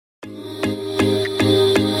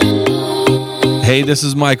Hey, this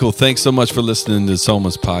is Michael. Thanks so much for listening to the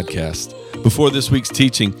Soma's podcast. Before this week's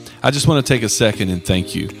teaching, I just want to take a second and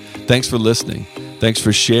thank you. Thanks for listening. Thanks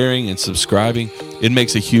for sharing and subscribing. It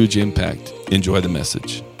makes a huge impact. Enjoy the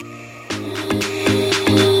message.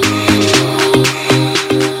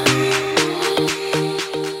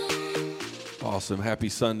 Awesome. Happy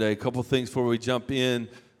Sunday. A couple things before we jump in.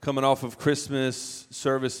 Coming off of Christmas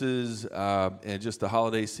services and just the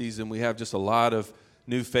holiday season, we have just a lot of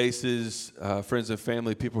new faces, friends and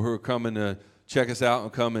family, people who are coming to check us out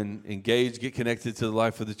and come and engage, get connected to the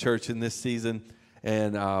life of the church in this season.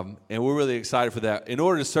 And we're really excited for that. In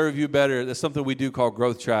order to serve you better, there's something we do called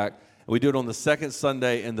Growth Track. And we do it on the second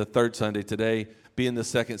Sunday and the third Sunday. Today being the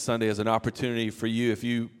second Sunday as an opportunity for you,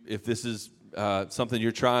 if this is something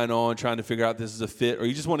you're trying to figure out if this is a fit, or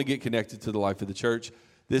you just want to get connected to the life of the church,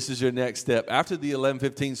 this is your next step. After the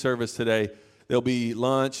 11:15 service today, there'll be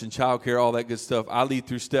lunch and childcare, all that good stuff. I lead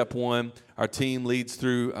through step one. Our team leads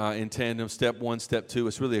through in tandem, step one, step two.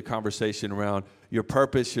 It's really a conversation around your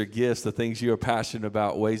purpose, your gifts, the things you're passionate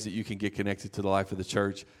about, ways that you can get connected to the life of the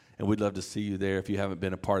church. And we'd love to see you there. If you haven't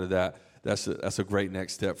been a part of that, that's a great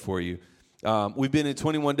next step for you. We've been in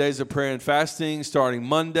 21 days of prayer and fasting starting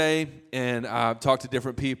Monday. And I've talked to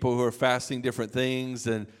different people who are fasting different things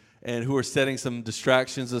and who are setting some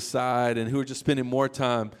distractions aside and who are just spending more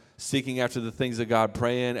time seeking after the things of God,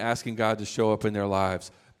 praying, asking God to show up in their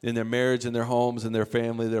lives, in their marriage, in their homes, in their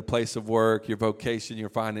family, their place of work, your vocation, your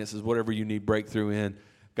finances, whatever you need breakthrough in.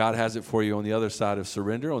 God has it for you on the other side of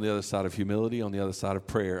surrender, on the other side of humility, on the other side of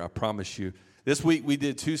prayer. I promise you. This week we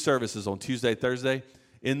did 2 services on Tuesday, Thursday.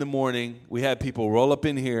 In the morning, we had people roll up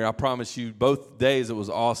in here. I promise you, both days it was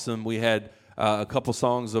awesome. We had a couple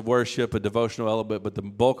songs of worship, a devotional element, but the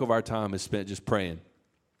bulk of our time is spent just praying.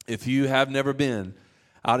 If you have never been,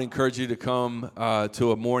 I'd encourage you to come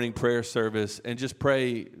to a morning prayer service and just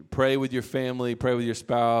pray with your family, pray with your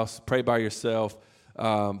spouse, pray by yourself.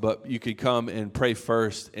 But you can come and pray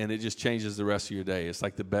first, and it just changes the rest of your day. It's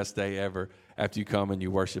like the best day ever after you come and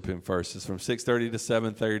you worship Him first. It's from 6:30 to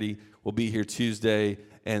 7:30. We'll be here Tuesday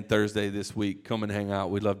and Thursday this week. Come and hang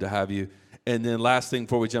out. We'd love to have you. And then last thing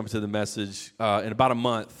before we jump into the message, in about a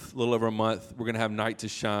month, a little over a month, we're going to have Night to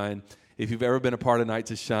Shine. If you've ever been a part of Night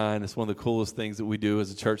to Shine, it's one of the coolest things that we do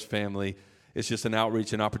as a church family. It's just an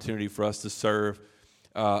outreach and opportunity for us to serve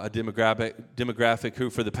a demographic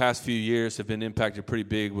who for the past few years have been impacted pretty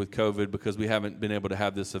big with COVID because we haven't been able to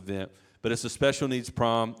have this event. But it's a special needs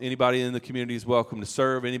prom. Anybody in the community is welcome to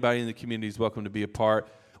serve. Anybody in the community is welcome to be a part.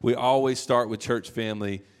 We always start with church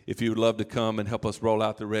family. If you would love to come and help us roll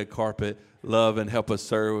out the red carpet, love and help us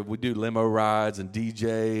serve. We do limo rides and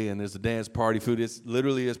DJ, and there's a dance party, food. It's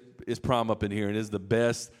literally it's prom up in here, and it's the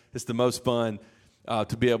best. It's the most fun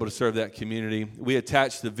to be able to serve that community. We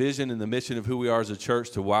attach the vision and the mission of who we are as a church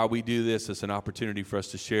to why we do this. It's an opportunity for us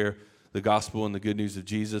to share the gospel and the good news of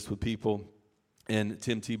Jesus with people. And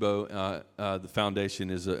Tim Tebow, the foundation,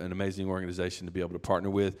 is an amazing organization to be able to partner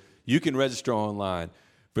with. You can register online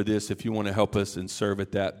for this if you want to help us and serve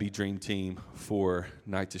at that Be Dream Team for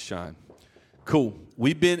Night to Shine. Cool.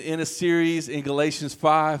 We've been in a series in Galatians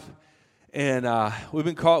 5, and we've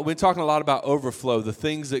been talking a lot about overflow, the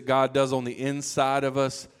things that God does on the inside of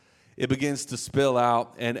us. It begins to spill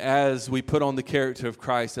out, and as we put on the character of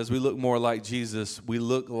Christ, as we look more like Jesus, we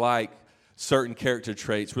look like certain character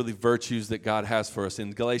traits, really virtues that God has for us.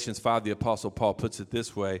 In Galatians 5, the Apostle Paul puts it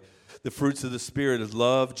this way: the fruits of the Spirit is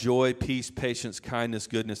love, joy, peace, patience, kindness,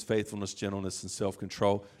 goodness, faithfulness, gentleness, and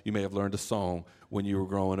self-control. You may have learned a song when you were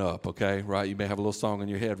growing up, okay, right? You may have a little song in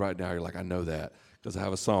your head right now. You're like, I know that because I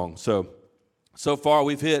have a song. So far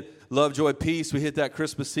we've hit love, joy, peace. We hit that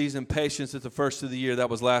Christmas season. Patience at the first of the year. That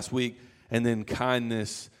was last week. And then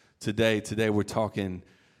kindness today. Today we're talking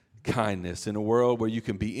kindness. In a world where you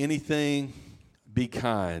can be anything, be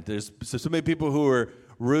kind. There's so many people who are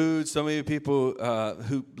rude, so many people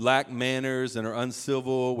who lack manners and are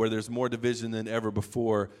uncivil, where there's more division than ever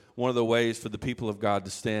before. One of the ways for the people of God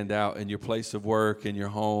to stand out in your place of work, in your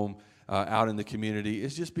home, out in the community,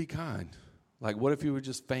 is just be kind. Like, what if you were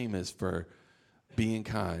just famous for being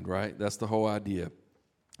kind, right? That's the whole idea.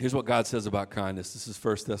 Here's what God says about kindness. This is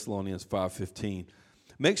 1 Thessalonians 5:15.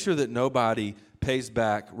 Make sure that nobody pays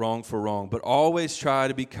back wrong for wrong, but always try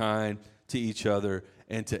to be kind to each other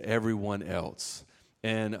and to everyone else.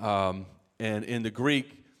 And in the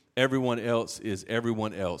Greek, everyone else is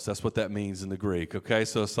everyone else. That's what that means in the Greek, okay?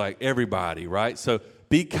 So it's like everybody, right? So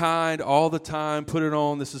be kind all the time. Put it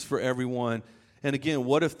on. This is for everyone. And again,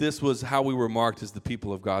 what if this was how we were marked as the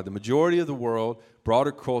people of God? The majority of the world,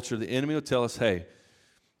 broader culture, the enemy will tell us, hey,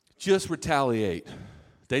 just retaliate.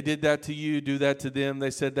 They did that to you, do that to them. They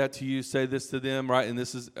said that to you, say this to them, right? And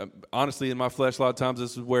this is, honestly, in my flesh, a lot of times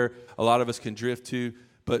this is where a lot of us can drift to.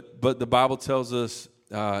 But the Bible tells us,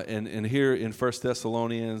 and here in 1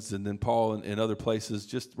 Thessalonians and then Paul and other places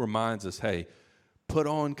just reminds us, hey, put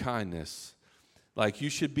on kindness. Like, you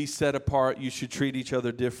should be set apart. You should treat each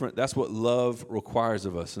other different. That's what love requires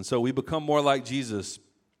of us. And so we become more like Jesus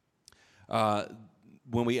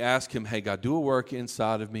when we ask him, hey, God, do a work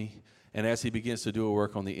inside of me. And as he begins to do a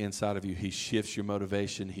work on the inside of you, he shifts your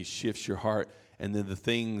motivation. He shifts your heart. And then the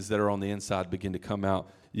things that are on the inside begin to come out.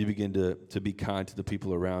 You begin to be kind to the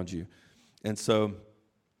people around you. And so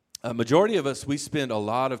a majority of us, we spend a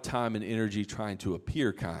lot of time and energy trying to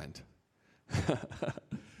appear kind.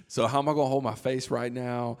 So how am I going to hold my face right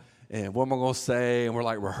now? And what am I going to say? And we're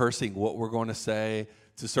like rehearsing what we're going to say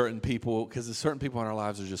to certain people, because there's certain people in our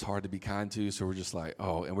lives are just hard to be kind to. So we're just like,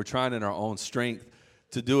 oh, and we're trying in our own strength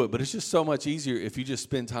to do it. But it's just so much easier if you just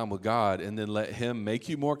spend time with God and then let him make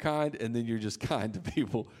you more kind, and then you're just kind to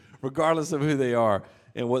people, regardless of who they are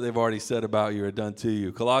and what they've already said about you or done to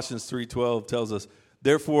you. Colossians 3:12 tells us,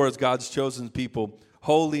 therefore, as God's chosen people,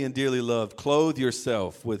 holy and dearly loved, clothe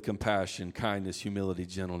yourself with compassion, kindness, humility,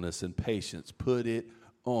 gentleness, and patience. Put it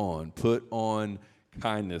on. Put on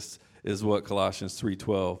kindness is what Colossians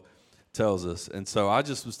 3:12 tells us. And so I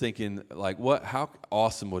just was thinking, like, how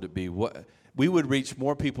awesome would it be? We would reach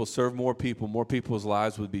more people, serve more people's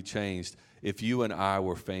lives would be changed if you and I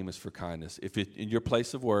were famous for kindness. If in your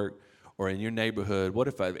place of work or in your neighborhood, what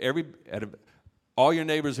if all your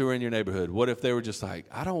neighbors who are in your neighborhood, what if they were just like,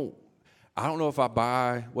 I don't know if I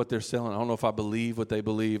buy what they're selling. I don't know if I believe what they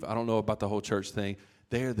believe. I don't know about the whole church thing.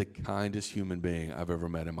 They're the kindest human being I've ever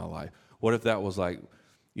met in my life. What if that was like,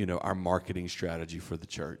 our marketing strategy for the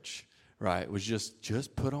church, right? It was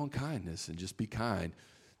just put on kindness and just be kind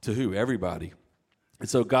to who? Everybody. And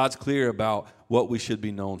so God's clear about what we should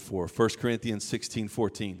be known for. 1 Corinthians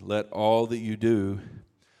 16:14, let all that you do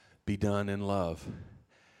be done in love.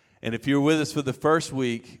 And if you're with us for the first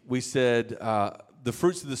week, we said the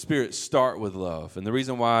fruits of the Spirit start with love. And the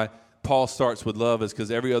reason why Paul starts with love is because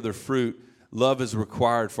every other fruit, love is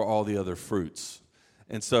required for all the other fruits.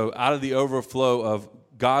 And so out of the overflow of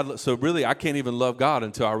God, so really I can't even love God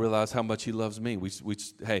until I realize how much he loves me.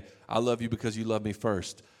 Hey, I love you because you love me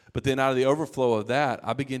first. But then out of the overflow of that,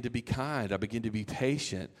 I begin to be kind. I begin to be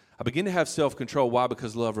patient. I begin to have self-control. Why?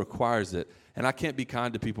 Because love requires it. And I can't be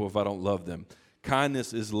kind to people if I don't love them.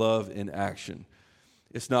 Kindness is love in action.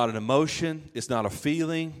 It's not an emotion. It's not a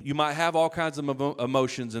feeling. You might have all kinds of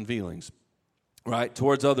emotions and feelings, right,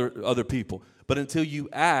 towards other people. But until you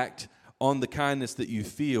act on the kindness that you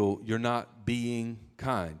feel, you're not being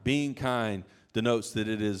kind. Being kind denotes that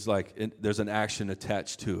it is like there's an action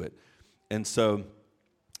attached to it. And so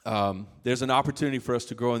there's an opportunity for us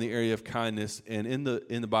to grow in the area of kindness. And in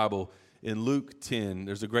the Bible, in Luke 10,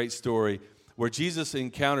 there's a great story where Jesus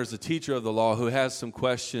encounters a teacher of the law who has some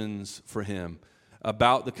questions for him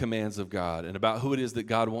about the commands of God and about who it is that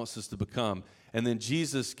God wants us to become. And then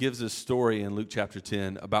Jesus gives this story in Luke chapter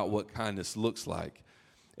 10 about what kindness looks like,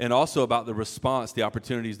 and also about the response, the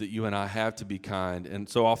opportunities that you and I have to be kind, and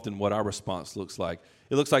so often what our response looks like.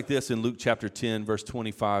 It looks like this in Luke chapter 10, verse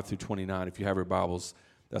 25 through 29. If you have your Bibles,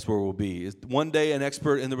 that's where we'll be. One day, an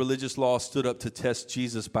expert in the religious law stood up to test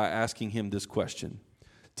Jesus by asking him this question.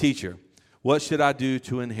 Teacher, what should I do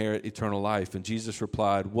to inherit eternal life? And Jesus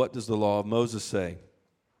replied, what does the law of Moses say?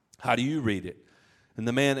 How do you read it? And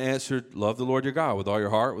the man answered, love the Lord your God with all your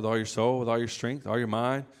heart, with all your soul, with all your strength, all your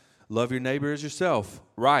mind. Love your neighbor as yourself.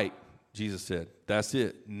 Right, Jesus said. That's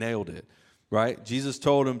it. Nailed it. Right? Jesus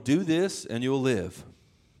told him, do this and you'll live.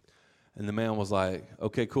 And the man was like,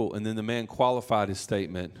 okay, cool. And then the man qualified his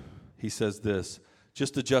statement. He says this,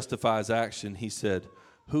 just to justify his action, he said,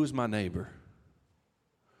 who's my neighbor?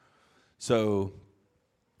 So,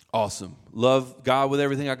 awesome. Love God with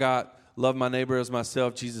everything I got. Love my neighbor as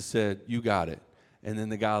myself. Jesus said, you got it. And then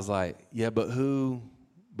the guy's like, yeah, but who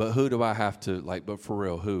do I have to, like, but for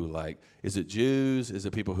real, who? Like, is it Jews? Is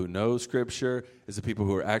it people who know Scripture? Is it people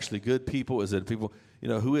who are actually good people? Is it people,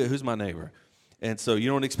 who's my neighbor? And so you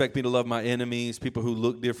don't expect me to love my enemies, people who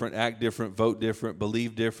look different, act different, vote different,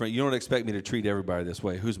 believe different. You don't expect me to treat everybody this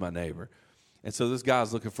way. Who's my neighbor? And so this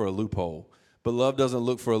guy's looking for a loophole. But love doesn't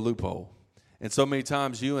look for a loophole. And so many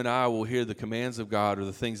times you and I will hear the commands of God or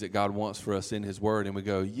the things that God wants for us in his word, and we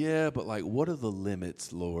go, yeah, but like, what are the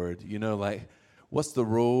limits, Lord? Like, what's the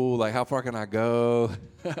rule? Like, how far can I go?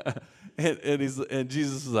 and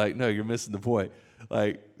Jesus is like, no, you're missing the point.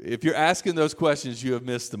 Like, if you're asking those questions, you have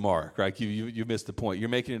missed the mark, right? You missed the point. You're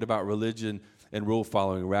making it about religion and rule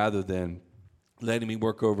following rather than letting me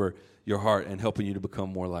work over your heart and helping you to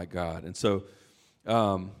become more like God. And so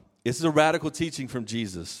This is a radical teaching from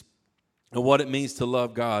Jesus and what it means to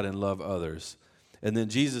love God and love others. And then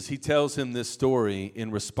Jesus, he tells him this story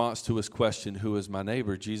in response to his question, who is my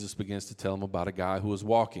neighbor? Jesus begins to tell him about a guy who was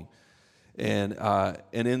walking. And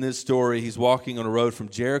in this story, he's walking on a road from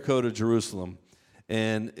Jericho to Jerusalem.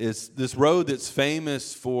 And it's this road that's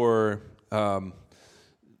famous for,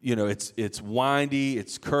 it's windy,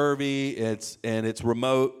 it's curvy, it's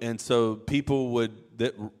remote. And so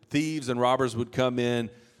thieves and robbers would come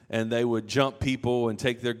in and they would jump people and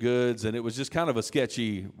take their goods. And it was just kind of a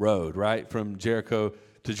sketchy road, right, from Jericho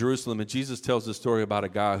to Jerusalem. And Jesus tells the story about a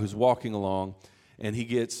guy who's walking along, and he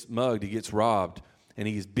gets mugged, he gets robbed, and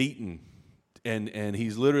he's beaten. And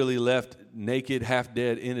he's literally left naked, half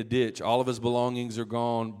dead in a ditch. All of his belongings are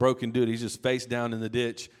gone, broken dude. He's just face down in the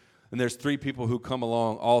ditch. And there's 3 people who come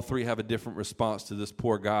along. All 3 have a different response to this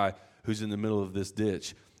poor guy who's in the middle of this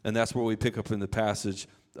ditch. And that's where we pick up in the passage.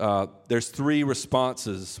 There's 3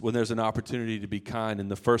 responses when there's an opportunity to be kind,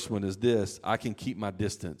 and the first one is this: I can keep my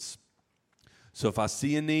distance. So if I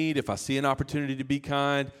see a need, if I see an opportunity to be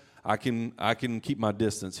kind, I can keep my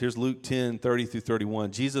distance. Here's Luke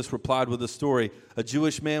 10:30-31. Jesus replied with a story. A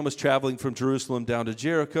Jewish man was traveling from Jerusalem down to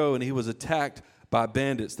Jericho, and he was attacked by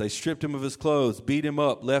bandits. They stripped him of his clothes, beat him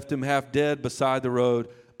up, left him half dead beside the road.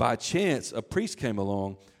 By chance, a priest came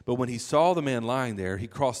along, but when he saw the man lying there, he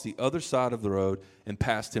crossed the other side of the road and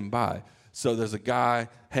passed him by. So there's a guy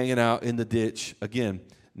hanging out in the ditch, again,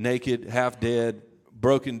 naked, half dead,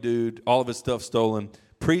 broken dude, all of his stuff stolen.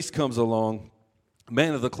 Priest comes along,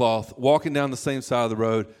 man of the cloth, walking down the same side of the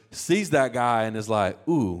road, sees that guy and is like,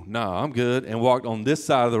 ooh, nah, I'm good, and walked on this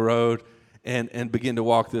side of the road and begin to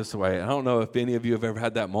walk this way. I don't know if any of you have ever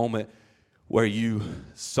had that moment where you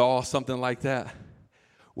saw something like that,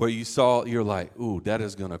 where you're like, ooh, that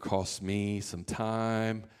is going to cost me some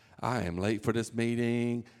time. I am late for this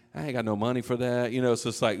meeting. I ain't got no money for that. So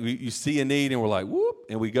it's like you see a need and we're like, whoop,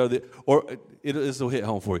 and we go there. Or this will hit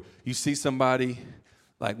home for you. You see somebody,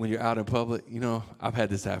 like when you're out in public, I've had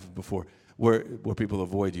this happen before, where people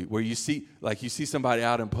avoid you. Where you see somebody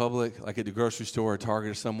out in public, like at the grocery store or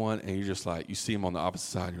Target or someone, and you're just like, you see them on the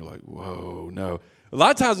opposite side, and you're like, whoa, no. A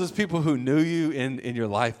lot of times it's people who knew you in your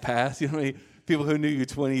life past, you know what I mean? People who knew you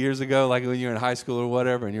 20 years ago, like when you're in high school or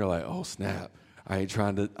whatever, and you're like, oh, snap.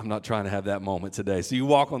 I'm not trying to have that moment today. So you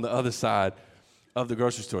walk on the other side of the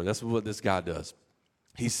grocery store. That's what this guy does.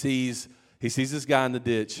 He sees this guy in the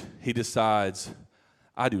ditch. He decides,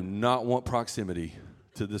 I do not want proximity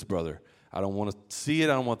to this brother. I don't want to see it.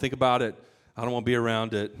 I don't want to think about it. I don't want to be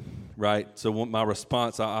around it, right? So my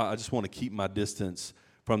response, I just want to keep my distance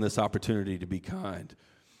from this opportunity to be kind.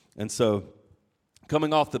 And so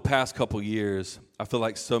coming off the past couple years, I feel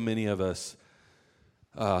like so many of us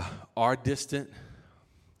are distant.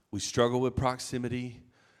 We struggle with proximity.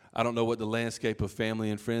 I don't know what the landscape of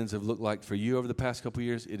family and friends have looked like for you over the past couple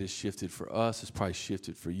years. It has shifted for us. It's probably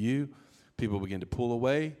shifted for you. People begin to pull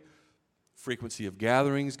away. Frequency of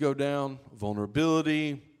gatherings go down.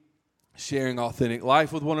 Vulnerability. Sharing authentic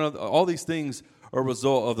life with one another. All these things are a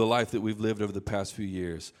result of the life that we've lived over the past few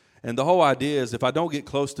years. And the whole idea is if I don't get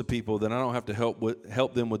close to people, then I don't have to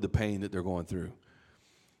help them with the pain that they're going through.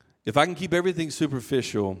 If I can keep everything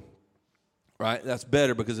superficial, right, that's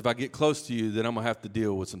better, because if I get close to you, then I'm going to have to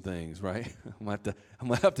deal with some things, right? I'm going to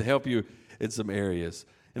have to help you in some areas.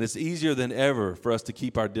 And it's easier than ever for us to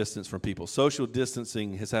keep our distance from people. Social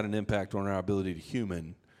distancing has had an impact on our ability to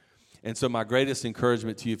human. And so my greatest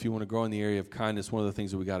encouragement to you, if you want to grow in the area of kindness, one of the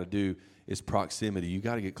things that we got to do is proximity. You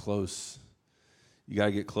got to get close. You got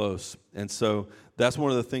to get close. And so that's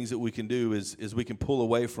one of the things that we can do is we can pull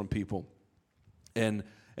away from people. And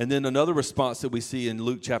then another response that we see in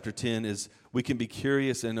Luke chapter 10 is we can be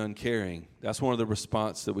curious and uncaring. That's one of the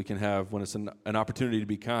response that we can have when it's an opportunity to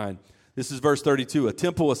be kind. This is verse 32. A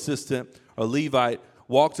temple assistant, a Levite,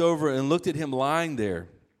 walked over and looked at him lying there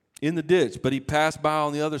in the ditch, but he passed by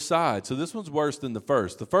on the other side. So this one's worse than the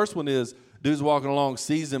first. The first one is dude's walking along,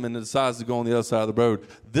 sees him, and decides to go on the other side of the road.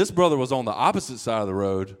 This brother was on the opposite side of the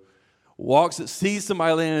road, sees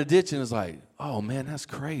somebody laying in a ditch, and is like, oh, man, that's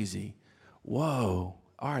crazy. Whoa.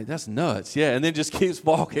 All right, that's nuts. Yeah, and then just keeps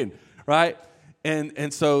walking, right?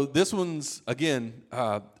 And so this one's, again,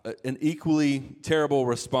 an equally terrible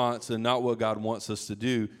response and not what God wants us to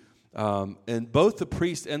do. And both the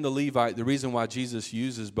priest and the Levite, the reason why Jesus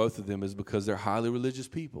uses both of them is because they're highly religious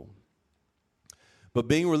people. But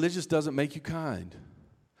being religious doesn't make you kind.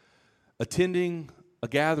 Attending a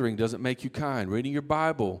gathering doesn't make you kind. Reading your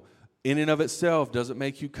Bible in and of itself doesn't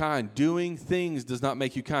make you kind. Doing things does not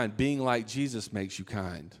make you kind. Being like Jesus makes you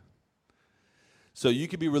kind. So you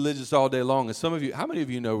could be religious all day long. And some of you, how many of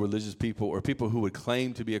you know religious people or people who would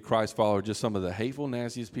claim to be a Christ follower, just some of the hateful,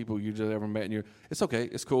 nastiest people you just ever met in your, it's okay,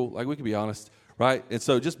 it's cool. Like, we can be honest, right? And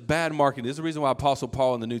so just bad marketing. This is the reason why Apostle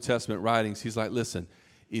Paul in the New Testament writings, he's like, listen,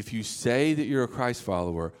 if you say that you're a Christ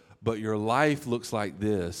follower, but your life looks like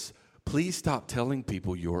this, please stop telling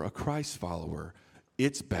people you're a Christ follower.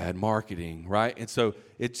 It's bad marketing, right? And so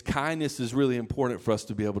kindness is really important for us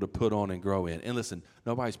to be able to put on and grow in. And listen,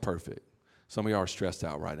 nobody's perfect. Some of y'all are stressed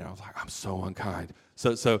out right now. I was like, I'm so unkind.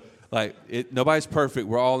 So nobody's perfect.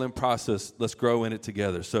 We're all in process. Let's grow in it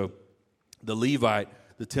together. So the Levite,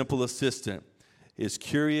 the temple assistant, is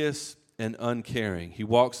curious and uncaring. He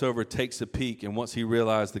walks over, takes a peek, and once he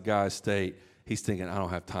realized the guy's state, he's thinking, I don't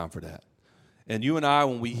have time for that. And you and I,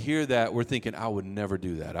 when we hear that, we're thinking, I would never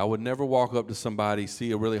do that. I would never walk up to somebody,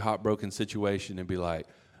 see a really hot, broken situation, and be like,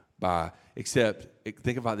 bye. Except,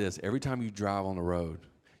 think about this. Every time you drive on the road,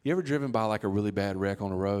 you ever driven by like a really bad wreck on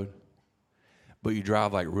the road, but you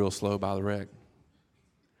drive like real slow by the wreck,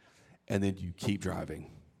 and then you keep driving,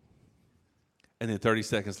 and then 30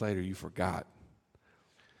 seconds later you forgot.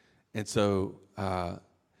 And so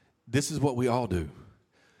this is what we all do.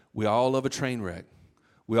 We all love a train wreck.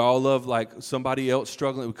 We all love like somebody else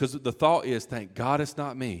struggling, because the thought is, thank God it's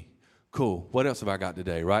not me. Cool. What else have I got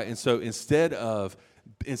today, right? And so instead of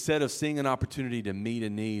seeing an opportunity to meet a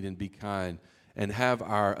need and be kind, and have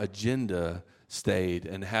our agenda stayed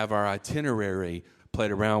and have our itinerary played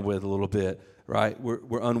around with a little bit, right?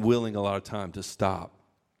 We're unwilling a lot of time to stop.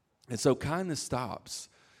 And so kindness stops.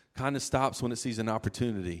 Kindness stops when it sees an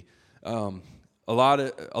opportunity. A lot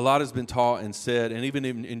has been taught and said, and even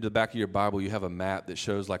in the back of your Bible, you have a map that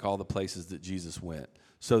shows like all the places that Jesus went.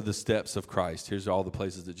 So the steps of Christ. Here's all the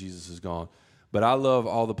places that Jesus has gone. But I love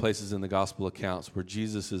all the places in the gospel accounts where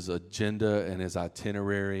Jesus' agenda and his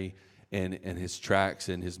itinerary and his tracks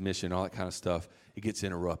and his mission, all that kind of stuff, it gets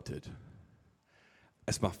interrupted.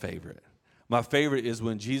 That's my favorite. My favorite is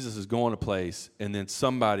when Jesus is going a place and then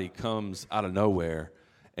somebody comes out of nowhere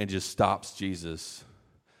and just stops Jesus.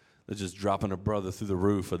 They're just dropping a brother through the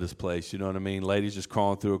roof of this place, you know what I mean? Ladies just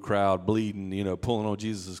crawling through a crowd, bleeding, pulling on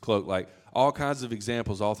Jesus' cloak, like all kinds of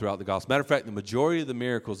examples all throughout the gospel. Matter of fact, the majority of the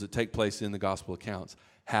miracles that take place in the gospel accounts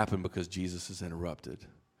happen because Jesus is interrupted.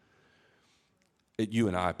 You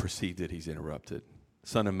and I perceive that he's interrupted.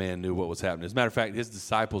 Son of Man knew what was happening. As a matter of fact, his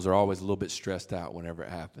disciples are always a little bit stressed out whenever it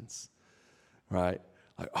happens, right?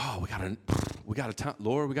 Like, oh, we got to,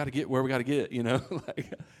 Lord, we got to get where we got to get,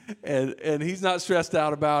 and he's not stressed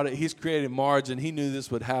out about it. He's created margin. He knew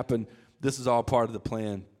this would happen. This is all part of the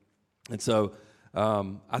plan, and so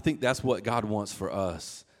I think that's what God wants for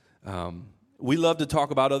us. We love to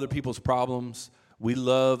talk about other people's problems. We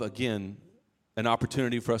love, again, an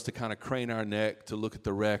opportunity for us to kind of crane our neck to look at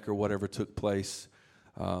the wreck or whatever took place.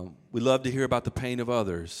 We love to hear about the pain of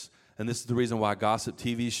others. And this is the reason why gossip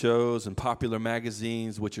TV shows and popular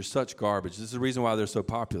magazines, which are such garbage, this is the reason why they're so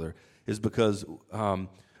popular, is because,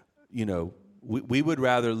 we would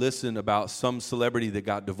rather listen about some celebrity that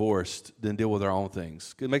got divorced than deal with our own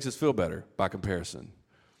things. It makes us feel better by comparison,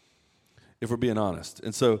 if we're being honest.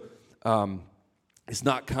 And so it's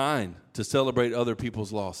not kind to celebrate other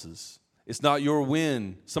people's losses. It's not your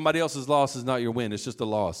win. Somebody else's loss is not your win. It's just a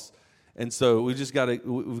loss. And so we've got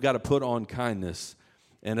to put on kindness.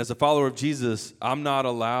 And as a follower of Jesus, I'm not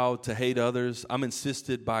allowed to hate others. I'm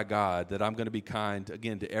insisted by God that I'm going to be kind,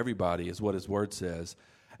 again, to everybody, is what his word says.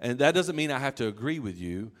 And that doesn't mean I have to agree with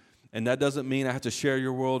you. And that doesn't mean I have to share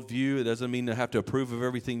your worldview. It doesn't mean I have to approve of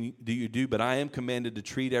everything that you do. But I am commanded to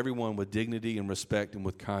treat everyone with dignity and respect and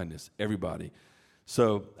with kindness. Everybody.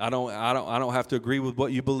 So I don't have to agree with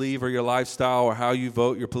what you believe or your lifestyle or how you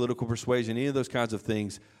vote, your political persuasion, any of those kinds of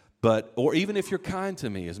things. Or even if you're kind to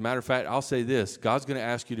me, as a matter of fact, I'll say this: God's going to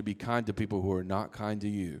ask you to be kind to people who are not kind to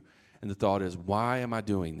you. And the thought is, why am I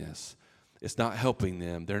doing this? It's not helping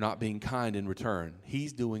them. They're not being kind in return.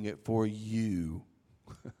 He's doing it for you,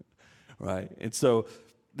 right? And so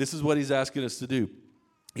this is what he's asking us to do.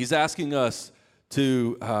 He's asking us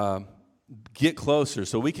to get closer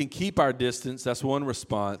so we can keep our distance. That's one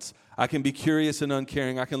response. I can be curious and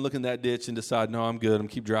uncaring. I can look in that ditch and decide, no, I'm good. I'm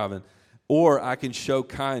keep driving. Or I can show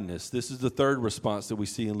kindness. This is the third response that we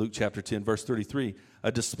see in Luke chapter 10, verse 33.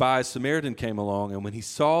 A despised Samaritan came along, and when he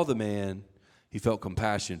saw the man, he felt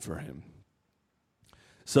compassion for him.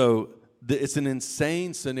 So it's an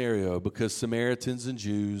insane scenario because Samaritans and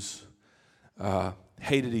Jews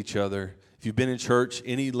hated each other. If you've been in church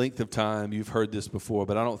any length of time, you've heard this before,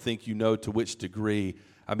 but I don't think you know to which degree.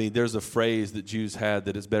 I mean, there's a phrase that Jews had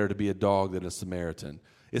that it's better to be a dog than a Samaritan.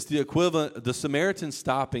 It's the equivalent, the Samaritan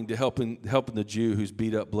stopping to helping the Jew who's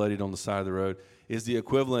beat up, bloodied on the side of the road is the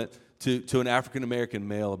equivalent to an African-American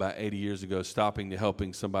male about 80 years ago stopping to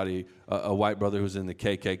helping somebody, a white brother who's in the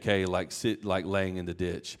KKK, like laying in the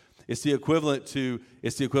ditch. It's the equivalent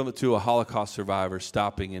to a Holocaust survivor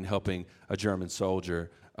stopping and helping a German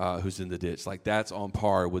soldier who's in the ditch. Like, that's on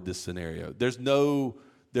par with this scenario. There's no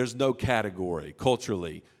category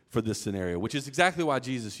culturally for this scenario, which is exactly why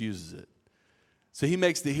Jesus uses it. So he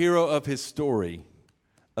makes the hero of his story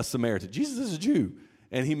a Samaritan. Jesus is a Jew,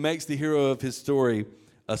 and he makes the hero of his story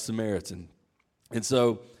a Samaritan. And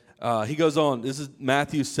so he goes on. This is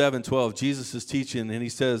Matthew 7:12. Jesus is teaching, and he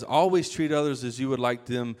says, always treat others as you would like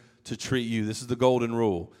them to treat you. This is the golden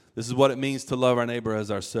rule. This is what it means to love our neighbor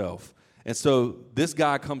as ourselves. And so this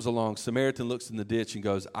guy comes along, Samaritan looks in the ditch and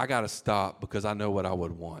goes, I got to stop because I know what I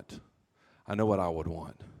would want. I know what I would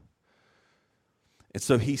want. And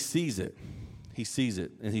so he sees it. He sees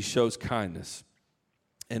it, and he shows kindness.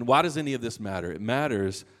 And why does any of this matter? It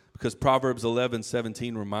matters because Proverbs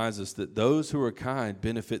 11:17 reminds us that those who are kind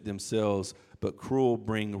benefit themselves, but cruel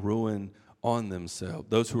bring ruin on themselves.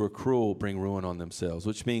 Those who are cruel bring ruin on themselves,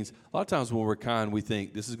 which means a lot of times when we're kind, we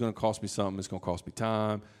think this is going to cost me something. It's going to cost me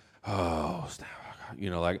time. Oh, I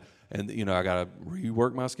got to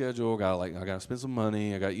rework my schedule. I got to spend some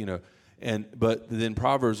money. But then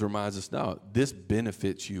Proverbs reminds us, no, this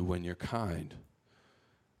benefits you when you're kind.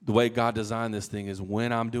 The way God designed this thing is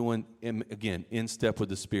when I'm doing, again, in step with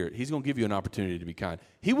the Spirit, He's going to give you an opportunity to be kind.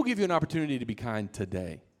 He will give you an opportunity to be kind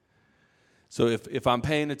today. So if I'm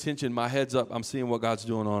paying attention, my head's up, I'm seeing what God's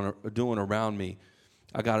doing around me,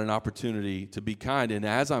 I got an opportunity to be kind. And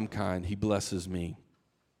as I'm kind, He blesses me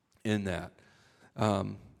in that.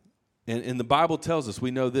 And the Bible tells us, we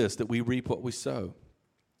know this, that we reap what we sow.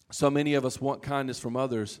 So many of us want kindness from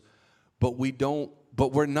others, but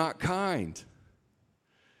we're not kind.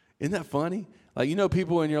 Isn't that funny? Like,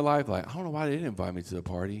 people in your life, like, I don't know why they didn't invite me to the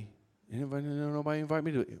party. Nobody invite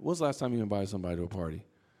me to. When was the last time you invited somebody to a party?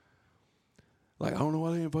 Like, I don't know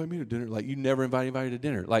why they didn't invite me to dinner. Like, you never invite anybody to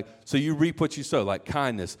dinner. Like, so you reap what you sow, like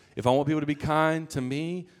kindness. If I want people to be kind to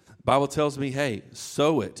me, the Bible tells me, hey,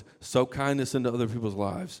 sow it. Sow kindness into other people's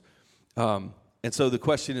lives. And so the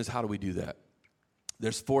question is, how do we do that?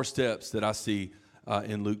 There's 4 steps that I see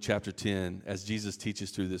in Luke chapter 10 as Jesus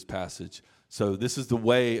teaches through this passage. So this is the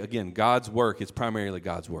way, again, God's work, it's primarily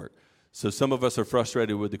God's work. So some of us are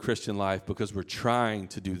frustrated with the Christian life because we're trying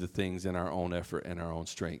to do the things in our own effort and our own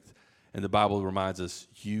strength. And the Bible reminds us,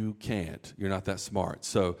 you can't. You're not that smart.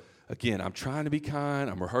 So again, I'm trying to be kind.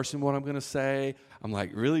 I'm rehearsing what I'm going to say. I'm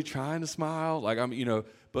like really trying to smile. Like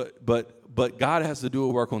but God has to do a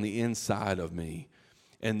work on the inside of me.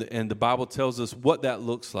 And the Bible tells us what that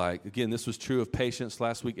looks like. Again, this was true of patience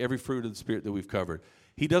last week, every fruit of the Spirit that we've covered.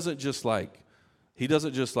 He doesn't just like,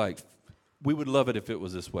 we would love it if it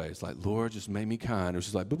was this way. It's like, Lord, just make me kind. Or it's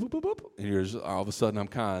just like, boop, boop, boop, boop. And you're just, all of a sudden I'm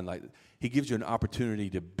kind. Like, He gives you an opportunity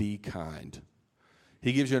to be kind.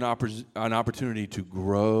 He gives you an opportunity to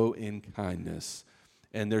grow in kindness.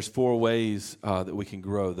 And there's 4 ways that we can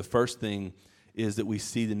grow. The first thing is that we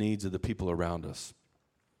see the needs of the people around us.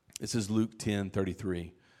 This is Luke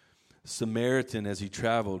 10:33. Samaritan, as he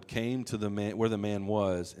traveled, came to the man where the man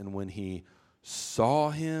was, and when he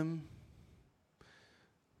saw him,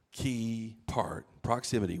 key part,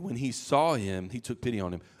 proximity. When he saw him, he took pity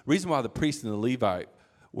on him. The reason why the priest and the Levite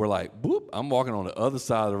were like, boop, I'm walking on the other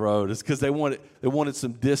side of the road, is because they wanted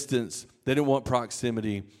some distance. They didn't want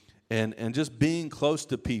proximity. And just being close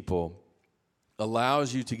to people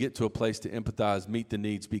allows you to get to a place to empathize, meet the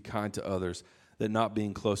needs, be kind to others, that not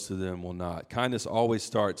being close to them will not. Kindness always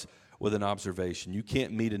starts with an observation. You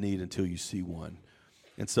can't meet a need until you see one.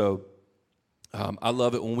 And so I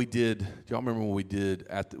love it when we did, do y'all remember when we did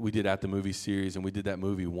at the movie series, and we did that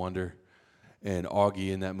movie Wonder, and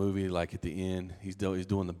Augie in that movie, like at the end, he's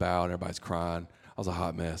doing the bow and everybody's crying. I was a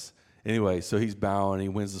hot mess. Anyway, so he's bowing, he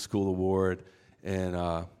wins the school award,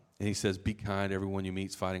 and he says, be kind, everyone you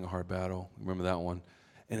meet's fighting a hard battle. Remember that one?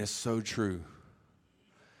 And it's so true.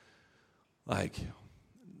 Like,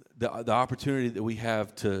 the opportunity that we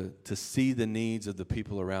have to see the needs of the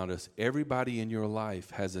people around us. Everybody in your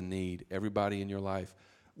life has a need. Everybody in your life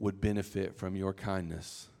would benefit from your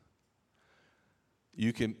kindness.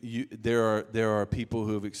 There are people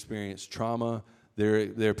who have experienced trauma.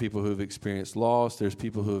 There are people who have experienced loss. There's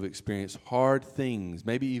people who have experienced hard things,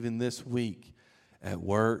 maybe even this week, at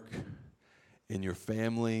work, in your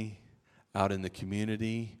family, out in the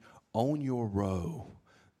community, on your row.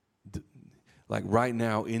 Like right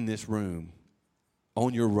now in this room,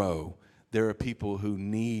 on your row, there are people who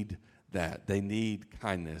need that. They need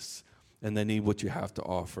kindness, and they need what you have to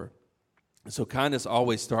offer. So kindness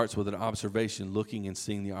always starts with an observation, looking and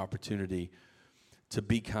seeing the opportunity to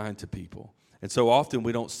be kind to people. And so often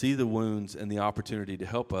we don't see the wounds and the opportunity to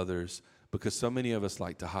help others because so many of us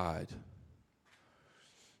like to hide.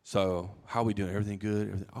 So how are we doing? Everything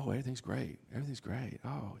good? Everything's great. Everything's great.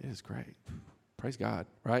 Oh, it is great. Praise God,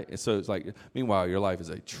 right? And so it's like, meanwhile, your life is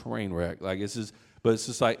a train wreck. Like it's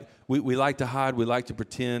just like we like to hide. We like to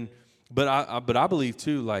pretend. But I believe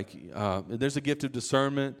too, like there's a gift of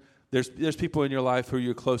discernment. There's people in your life who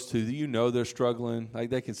you're close to that you know they're struggling. Like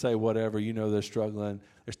they can say whatever, you know they're struggling.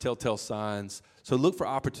 There's telltale signs. So look for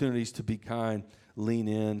opportunities to be kind, lean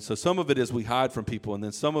in. So some of it is we hide from people, and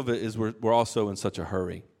then some of it is we're also in such a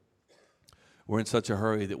hurry. We're in such a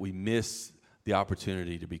hurry that we miss the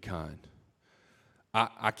opportunity to be kind.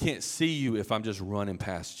 I can't see you if I'm just running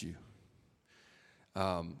past you.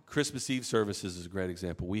 Christmas Eve services is a great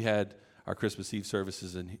example. We had our Christmas Eve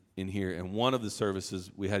services in here, and one of the services,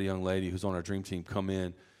 we had a young lady who's on our dream team come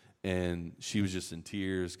in, and she was just in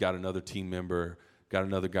tears, got another team member, got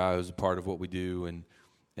another guy who's a part of what we do,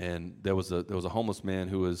 and there was a homeless man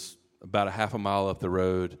who was about a half a mile up the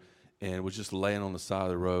road and was just laying on the side of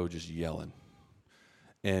the road just yelling.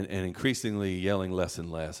 And increasingly yelling less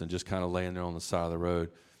and less and just kind of laying there on the side of the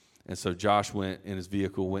road. And so Josh went in his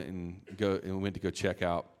vehicle, went to go check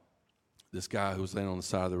out this guy who was laying on the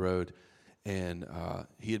side of the road. And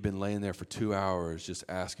he had been laying there for 2 hours just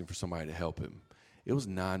asking for somebody to help him. It was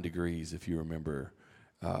 9 degrees, if you remember,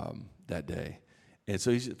 that day. And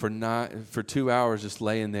so he's for 2 hours just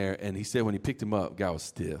laying there. And he said when he picked him up, the guy was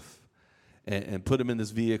stiff. And put him in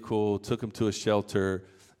this vehicle, took him to a shelter,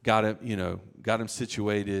 got him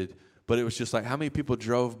situated. But it was just like how many people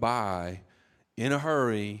drove by in a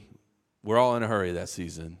hurry. We're all in a hurry that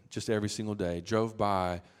season, just every single day. Drove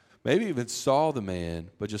by, maybe even saw the man,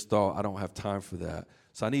 but just thought, I don't have time for that.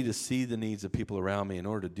 So I need to see the needs of people around me. In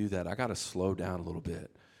order to do that, I got to slow down a little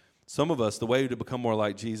bit. Some of us, the way to become more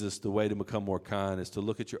like Jesus, the way to become more kind is to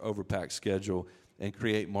look at your overpacked schedule and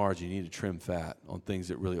create margin. You need to trim fat on things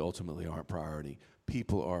that really ultimately aren't priority.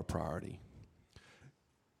 People are a priority.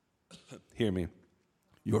 Hear me.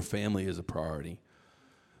 Your family is a priority.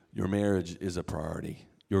 Your marriage is a priority.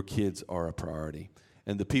 Your kids are a priority.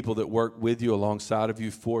 And the people that work with you, alongside of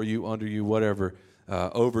you, for you, under you, whatever,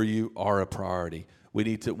 over you are a priority. We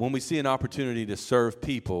need to, when we see an opportunity to serve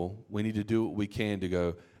people, we need to do what we can to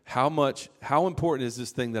go, how important is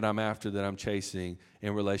this thing that I'm after, that I'm chasing,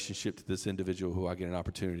 in relationship to this individual who I get an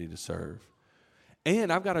opportunity to serve?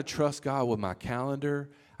 And I've got to trust God with my calendar.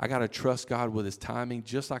 I got to trust God with his timing,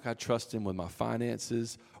 just like I trust him with my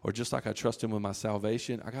finances, or just like I trust him with my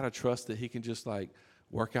salvation. I got to trust that he can just like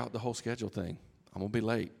work out the whole schedule thing. I'm going to be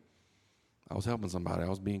late. I was helping somebody. I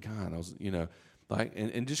was being kind. I was,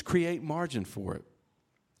 and just create margin for it.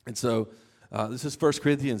 And so this is 1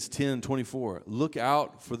 Corinthians 10:24. Look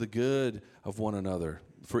out for the good of one another,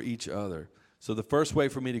 for each other. So the first way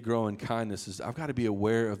for me to grow in kindness is I've got to be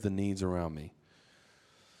aware of the needs around me.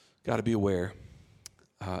 Got to be aware.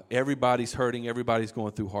 Everybody's hurting. Everybody's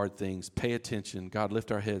going through hard things. Pay attention. God,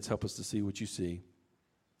 lift our heads. Help us to see what you see.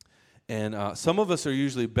 And some of us are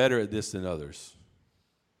usually better at this than others.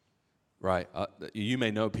 Right? You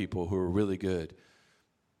may know people who are really good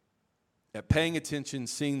at paying attention,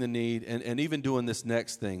 seeing the need, and even doing this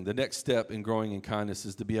next thing. The next step in growing in kindness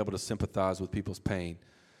is to be able to sympathize with people's pain.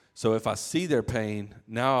 So if I see their pain,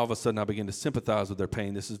 now all of a sudden I begin to sympathize with their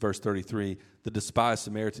pain. This is verse 33. The despised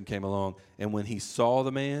Samaritan came along, and when he saw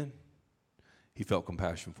the man, he felt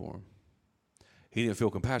compassion for him. He didn't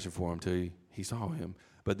feel compassion for him until he saw him.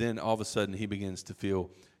 But then all of a sudden he begins to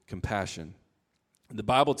feel compassion. The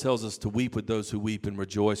Bible tells us to weep with those who weep and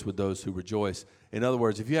rejoice with those who rejoice. In other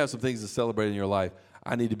words, if you have some things to celebrate in your life,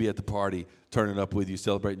 I need to be at the party, turning up with you,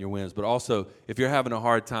 celebrating your wins. But also, if you're having a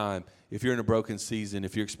hard time, if you're in a broken season,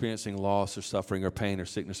 if you're experiencing loss or suffering or pain or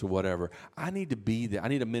sickness or whatever, I need to be there. I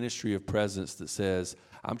need a ministry of presence that says,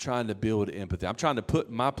 I'm trying to build empathy. I'm trying to put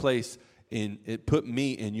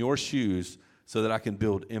me in your shoes so that I can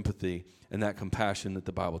build empathy and that compassion that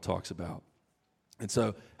the Bible talks about. And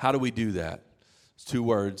so, how do we do that? It's 2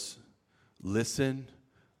 words: listen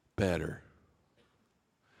better.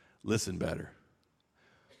 Listen better.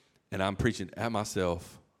 And I'm preaching at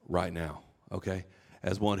myself right now, okay?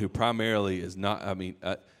 As one who primarily is not,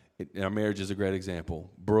 our marriage is a great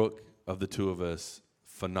example. Brooke, of the 2 of us,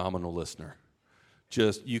 phenomenal listener.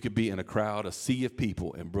 Just, you could be in a crowd, a sea of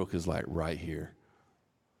people, and Brooke is like right here.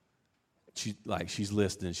 She's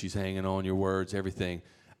listening, she's hanging on your words, everything.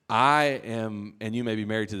 I am, and you may be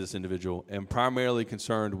married to this individual, am primarily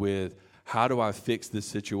concerned with how do I fix this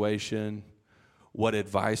situation What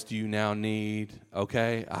advice do you now need?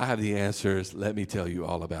 Okay, I have the answers. Let me tell you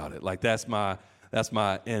all about it. Like that's my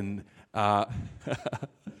and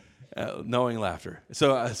knowing laughter.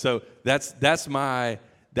 So that's my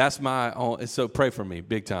own. So pray for me,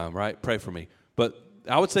 big time, right? Pray for me. But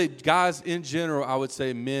I would say, guys, in general, I would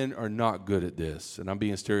say men are not good at this, and I'm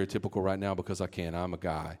being stereotypical right now because I can. I'm a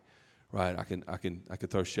guy, right? I can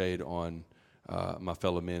throw shade on my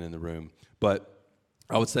fellow men in the room, but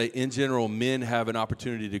I would say, in general, men have an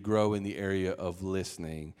opportunity to grow in the area of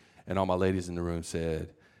listening. And all my ladies in the room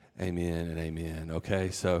said, amen and amen. Okay,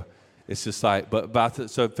 so it's just like,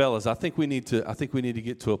 so fellas, I think we need to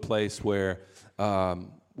get to a place where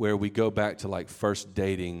we go back to like first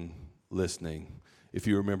dating listening. If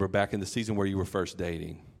you remember back in the season where you were first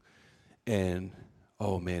dating, and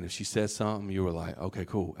oh man, if she said something, you were like, okay,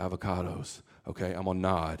 cool, avocados. Okay, I'm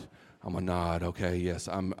gonna nod. Okay, yes,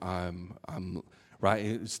 I'm.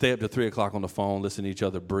 Right, stay up to 3 o'clock on the phone, listen to each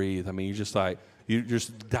other breathe. I mean, you're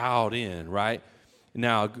just dialed in, right?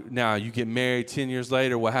 Now you get married 10 years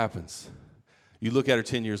later, what happens? You look at her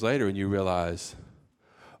 10 years later and you realize,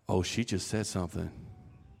 oh, she just said something.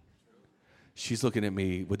 She's looking at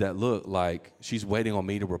me with that look like she's waiting on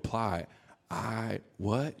me to reply.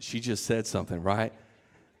 What? She just said something, right?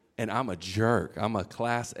 And I'm a jerk. I'm a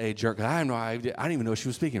class A jerk. I didn't even know she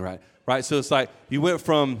was speaking right. So it's like you went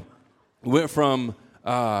from you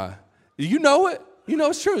know it. You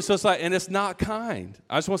know it's true. So it's like, and it's not kind.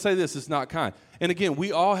 I just want to say this, it's not kind. And again,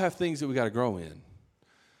 we all have things that we got to grow in.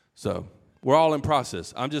 So we're all in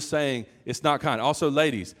process. I'm just saying it's not kind. Also,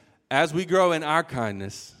 ladies, as we grow in our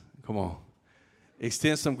kindness, come on,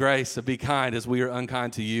 extend some grace to be kind as we are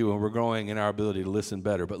unkind to you, and we're growing in our ability to listen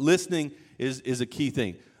better. But listening is a key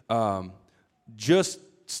thing. Just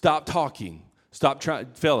stop talking. Stop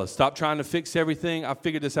trying to fix everything. I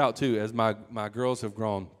figured this out too as my girls have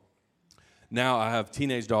grown. Now I have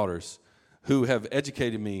teenage daughters who have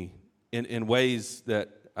educated me in ways that,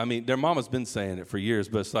 I mean, their mama's been saying it for years,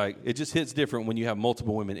 but it's like, it just hits different when you have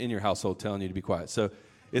multiple women in your household telling you to be quiet. So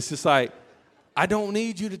it's just like, I don't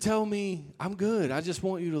need you to tell me I'm good. I just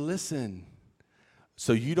want you to listen.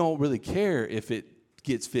 So you don't really care if it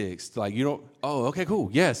gets fixed. Like you don't, oh, okay, cool.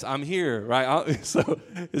 Yes, I'm here, right? So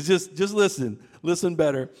it's just listen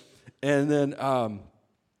better. And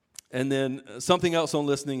then something else on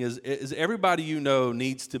listening is everybody you know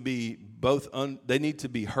needs to be they need to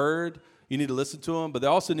be heard. You need to listen to them, but they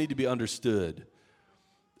also need to be understood.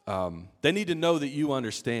 They need to know that you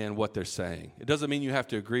understand what they're saying. It doesn't mean you have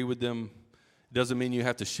to agree with them. It doesn't mean you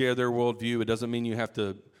have to share their worldview. It doesn't mean you have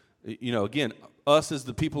to, again, us as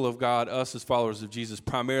the people of God, us as followers of Jesus,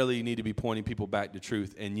 primarily need to be pointing people back to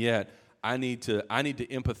truth. And yet, I need to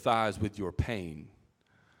empathize with your pain.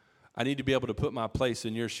 I need to be able to put my place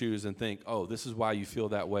in your shoes and think, oh, this is why you feel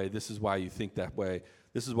that way. This is why you think that way.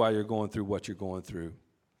 This is why you're going through what you're going through.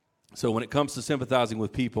 So when it comes to sympathizing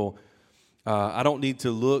with people, I don't need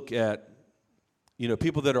to look at,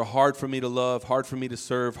 people that are hard for me to love, hard for me to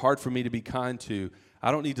serve, hard for me to be kind to.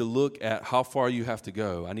 I don't need to look at how far you have to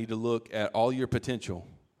go. I need to look at all your potential.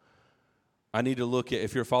 I need to look at,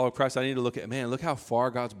 if you're a follower of Christ, I need to look at, man, look how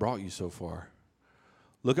far God's brought you so far.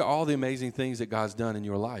 Look at all the amazing things that God's done in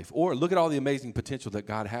your life. Or look at all the amazing potential that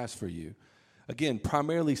God has for you. Again,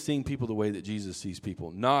 primarily seeing people the way that Jesus sees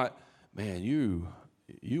people. Not, man, you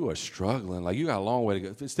are struggling. Like you got a long way to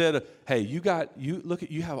go. Instead of, hey, you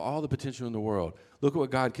have all the potential in the world. Look at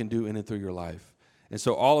what God can do in and through your life. And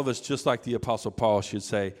so all of us, just like the Apostle Paul, should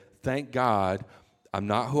say, thank God I'm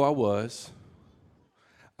not who I was.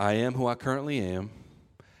 I am who I currently am.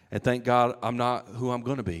 And thank God I'm not who I'm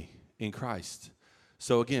going to be in Christ.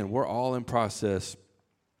 So again, we're all in process.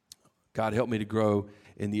 God help me to grow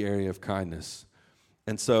in the area of kindness.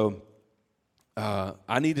 And so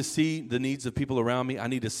I need to see the needs of people around me. I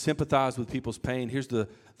need to sympathize with people's pain. Here's the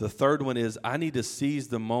third one is I need to seize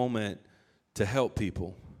the moment to help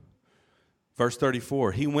people. Verse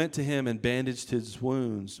 34, he went to him and bandaged his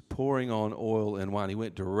wounds, pouring on oil and wine. He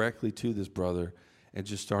went directly to this brother and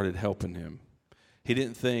just started helping him. He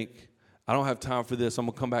didn't think, I don't have time for this. I'm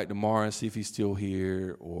going to come back tomorrow and see if he's still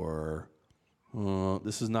here, or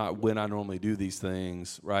this is not when I normally do these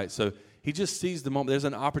things, right? So he just seized the moment. There's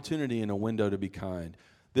an opportunity and a window to be kind.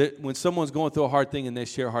 When someone's going through a hard thing and they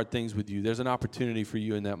share hard things with you, there's an opportunity for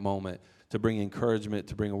you in that moment to bring encouragement,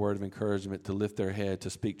 to bring a word of encouragement, to lift their head, to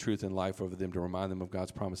speak truth and life over them, to remind them of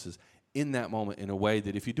God's promises in that moment in a way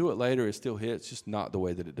that if you do it later, it still hits, just not the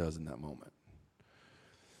way that it does in that moment.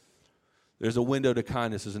 There's a window to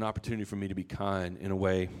kindness. There's an opportunity for me to be kind in a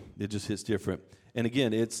way that just hits different. And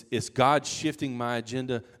again, it's God shifting my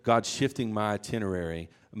agenda, God shifting my itinerary,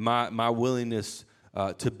 my willingness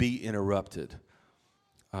to be interrupted.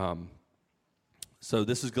 So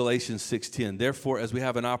this is Galatians 6:10. Therefore, as we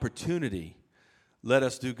have an opportunity, let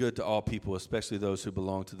us do good to all people, especially those who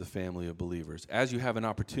belong to the family of believers. As you have an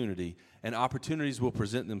opportunity, and opportunities will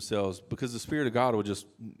present themselves because the Spirit of God will just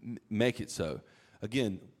make it so.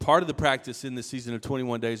 Again, part of the practice in this season of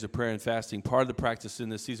 21 days of prayer and fasting, part of the practice in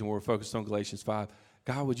this season where we're focused on Galatians 5,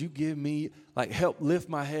 God, would you give me, help lift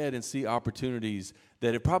my head and see opportunities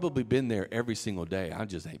that have probably been there every single day. I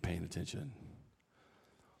just ain't paying attention.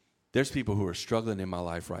 There's people who are struggling in my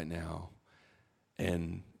life right now,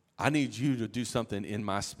 and I need you to do something in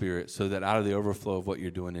my spirit so that out of the overflow of what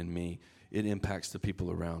you're doing in me, it impacts the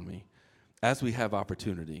people around me. As we have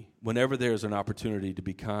opportunity, whenever there's an opportunity to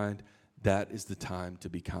be kind, that is the time to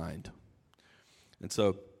be kind. And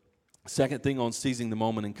so, second thing on seizing the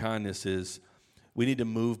moment in kindness is we need to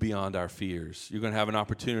move beyond our fears. You're going to have an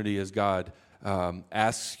opportunity as God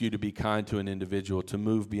asks you to be kind to an individual, to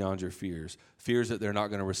move beyond your fears. Fears that they're not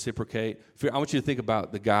going to reciprocate. I want you to think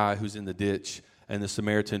about the guy who's in the ditch and the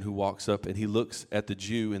Samaritan who walks up and he looks at the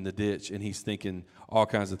Jew in the ditch and he's thinking all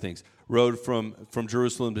kinds of things. Road from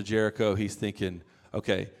Jerusalem to Jericho, he's thinking,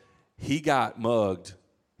 okay, he got mugged.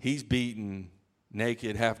 He's beaten,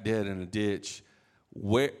 naked, half dead in a ditch.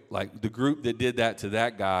 Where, the group that did that to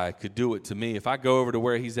that guy could do it to me. If I go over to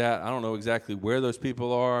where he's at, I don't know exactly where those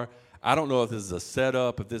people are. I don't know if this is a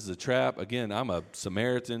setup, if this is a trap. Again, I'm a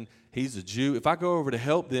Samaritan. He's a Jew. If I go over to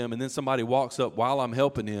help them and then somebody walks up while I'm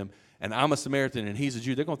helping him and I'm a Samaritan and he's a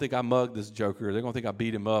Jew, they're going to think I mugged this joker. They're going to think I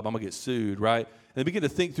beat him up. I'm going to get sued, right? And they begin to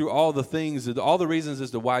think through all the things, all the reasons as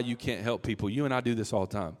to why you can't help people. You and I do this all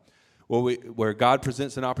the time. Where God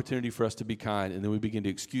presents an opportunity for us to be kind, and then we begin to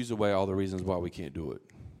excuse away all the reasons why we can't do it.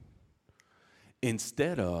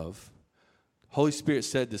 Instead of, Holy Spirit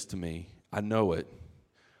said this to me, I know it.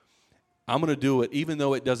 I'm going to do it even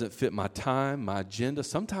though it doesn't fit my time, my agenda,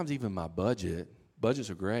 sometimes even my budget. Budgets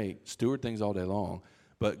are great, steward things all day long,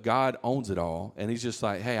 but God owns it all, and he's just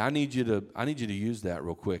like, hey, I need you to use that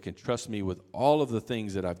real quick and trust me with all of the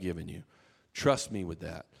things that I've given you. Trust me with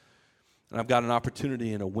that. And I've got an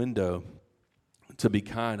opportunity and a window to be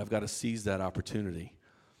kind. I've got to seize that opportunity.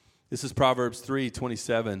 This is Proverbs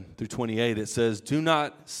 3:27-28. It says, do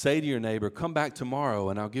not say to your neighbor, come back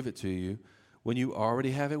tomorrow and I'll give it to you when you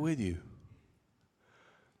already have it with you.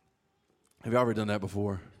 Have you ever done that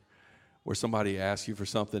before? Where somebody asked you for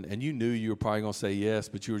something and you knew you were probably going to say yes,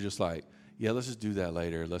 but you were just like, yeah, let's just do that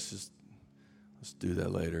later. Let's do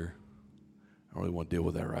that later. I don't really want to deal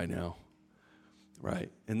with that right now.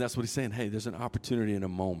 Right? And that's what he's saying. Hey, there's an opportunity in a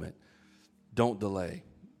moment. Don't delay.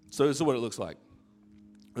 So this is what it looks like.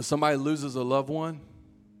 When somebody loses a loved one,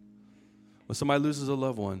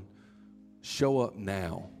 show up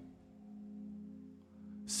now.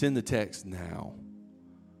 Send the text now.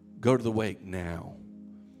 Go to the wake now.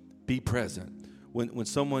 Be present. When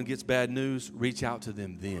someone gets bad news, reach out to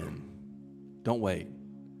them then. Don't wait.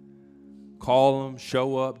 Call them,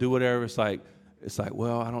 show up, do whatever. It's like,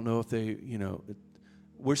 well, I don't know if they,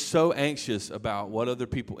 we're so anxious about what other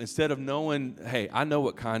people, instead of knowing, hey, I know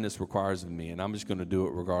what kindness requires of me, and I'm just going to do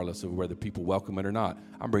it regardless of whether people welcome it or not.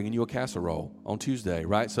 I'm bringing you a casserole on Tuesday,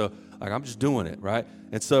 right? So, I'm just doing it, right?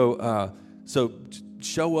 And so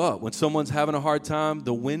show up. When someone's having a hard time,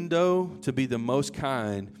 the window to be the most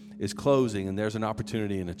kind is closing, and there's an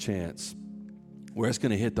opportunity and a chance where it's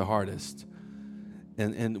going to hit the hardest.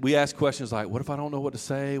 And we ask questions like, what if I don't know what to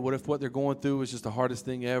say? What if what they're going through is just the hardest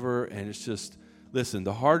thing ever? And it's just, listen,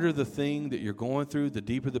 the harder the thing that you're going through, the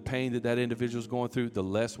deeper the pain that individual's going through, the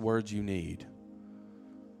less words you need.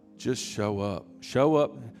 Just show up. Show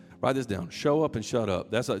up. Write this down. Show up and shut up.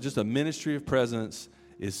 That's just a ministry of presence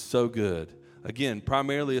is so good. Again,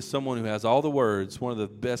 primarily as someone who has all the words, one of the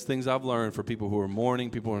best things I've learned for people who are mourning,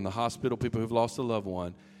 people who are in the hospital, people who've lost a loved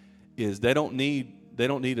one, is they don't need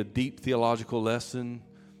a deep theological lesson.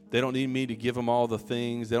 They don't need me to give them all the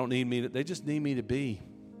things. They just need me to be.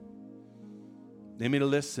 They need me to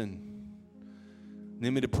listen. They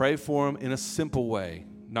need me to pray for them in a simple way,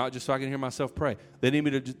 not just so I can hear myself pray. They need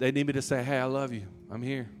me to say, hey, I love you. I'm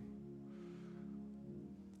here.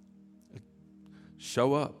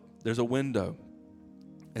 Show up. There's a window.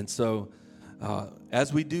 And so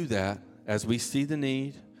as we do that, as we see the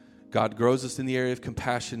need, God grows us in the area of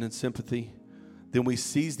compassion and sympathy. Then we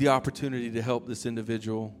seize the opportunity to help this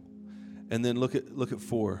individual. And then look at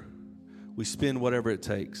 4. We spend whatever it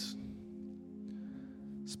takes.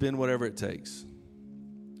 Spend whatever it takes.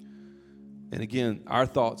 And again, our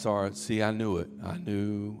thoughts are, see, I knew it. I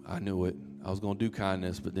knew it. I was going to do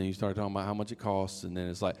kindness, but then you start talking about how much it costs, and then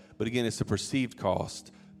it's like, but again, it's a perceived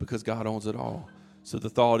cost because God owns it all. So the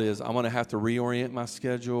thought is, I'm going to have to reorient my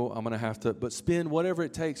schedule. I'm going to have to, but spend whatever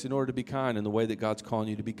it takes in order to be kind in the way that God's calling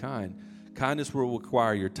you to be kind. Kindness will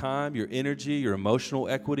require your time, your energy, your emotional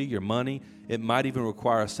equity, your money. It might even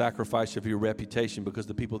require a sacrifice of your reputation, because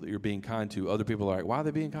the people that you're being kind to, other people are like, why are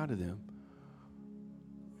they being kind to them?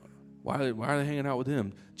 Why are they hanging out with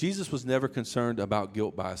them? Jesus was never concerned about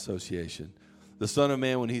guilt by association. The Son of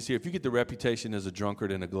Man, when he's here, if you get the reputation as a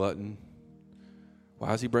drunkard and a glutton,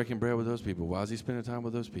 why is he breaking bread with those people? Why is he spending time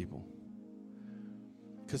with those people?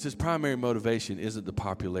 Because his primary motivation isn't the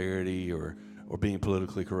popularity or being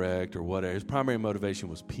politically correct or whatever. His primary motivation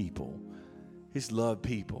was people. He's loved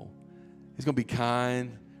people. He's going to be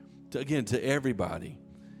kind, to everybody.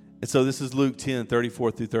 And so this is Luke 10,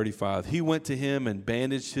 34 through 35. He went to him and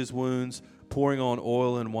bandaged his wounds, pouring on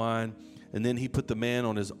oil and wine, and then he put the man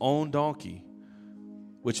on his own donkey,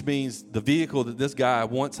 which means the vehicle that this guy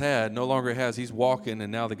once had no longer has. He's walking,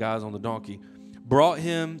 and now the guy's on the donkey. Brought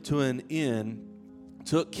him to an inn,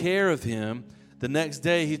 took care of him. The next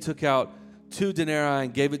day he took out 2 denarii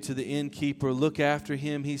and gave it to the innkeeper. Look after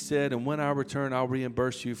him, he said, and when I return, I'll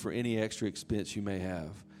reimburse you for any extra expense you may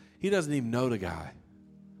have. He doesn't even know the guy.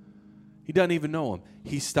 He doesn't even know him.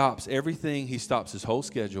 He stops everything. He stops his whole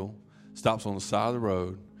schedule, stops on the side of the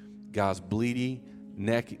road. Guy's bleedy,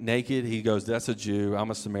 naked. He goes, that's a Jew.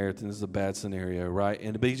 I'm a Samaritan. This is a bad scenario, right?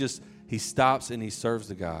 But he stops and he serves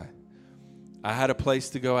the guy. I had a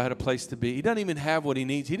place to go. I had a place to be. He doesn't even have what he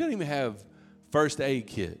needs. He doesn't even have first aid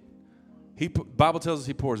kit. Bible tells us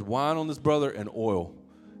he pours wine on this brother and oil.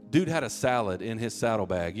 Dude had a salad in his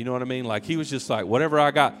saddlebag. You know what I mean? Like, he was just like, whatever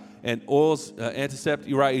I got. And oil's antiseptic.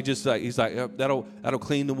 You're right. He's like, that'll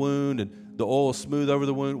clean the wound, and the oil smooth over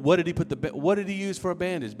the wound. What did he use for a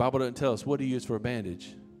bandage? Bible doesn't tell us. What did he use for a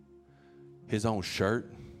bandage? His own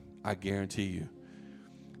shirt, I guarantee you.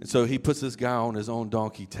 And so he puts this guy on his own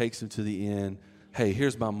donkey, takes him to the inn. Hey,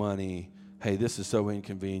 here's my money. Hey, this is so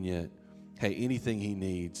inconvenient. Hey, anything he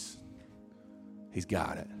needs, he's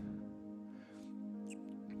got it.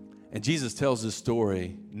 And Jesus tells this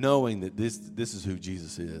story knowing that this is who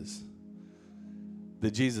Jesus is.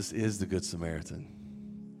 That Jesus is the Good Samaritan.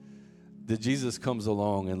 That Jesus comes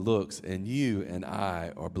along and looks, and you and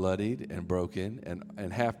I are bloodied and broken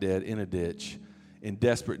and half dead in a ditch, in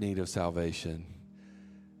desperate need of salvation.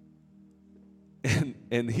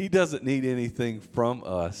 And he doesn't need anything from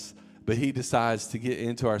us, but he decides to get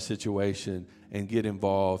into our situation and get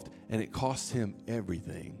involved, and it costs him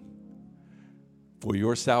everything. For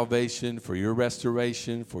your salvation, for your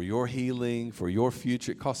restoration, for your healing, for your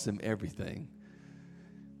future, it costs him everything.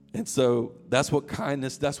 And so that's what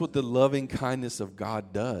the loving kindness of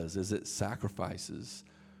God does, is it sacrifices.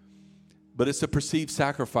 But it's a perceived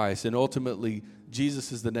sacrifice, and ultimately,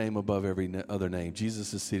 Jesus is the name above every other name.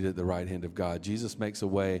 Jesus is seated at the right hand of God. Jesus makes a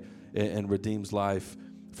way and redeems life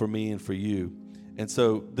for me and for you. And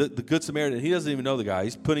so the Good Samaritan, he doesn't even know the guy.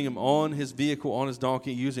 He's putting him on his vehicle, on his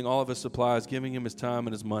donkey, using all of his supplies, giving him his time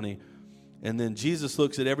and his money. And then Jesus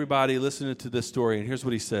looks at everybody listening to this story, and here's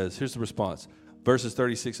what he says. Here's the response. Verses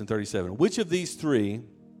 36 and 37. Which of these 3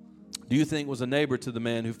 do you think was a neighbor to the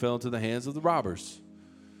man who fell into the hands of the robbers?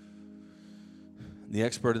 The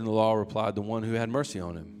expert in the law replied, the one who had mercy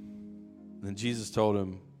on him. Then Jesus told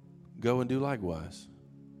him, go and do likewise.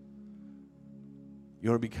 You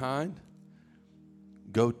want to be kind?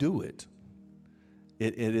 Go do it.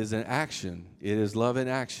 It is an action. It is love in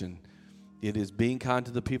action. It is being kind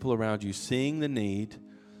to the people around you, seeing the need.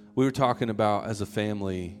 We were talking about, as a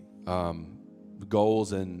family,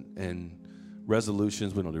 goals and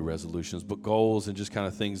resolutions. We don't do resolutions, but goals and just kind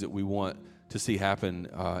of things that we want to see happen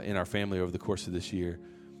in our family over the course of this year.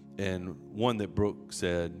 And one that Brooke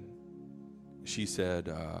said, she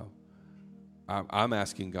said, I'm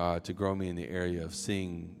asking God to grow me in the area of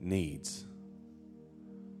seeing needs.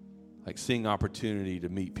 Like seeing opportunity to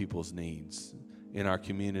meet people's needs in our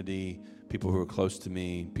community, people who are close to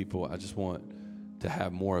me, I just want to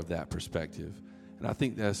have more of that perspective. And I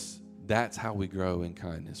think that's how we grow in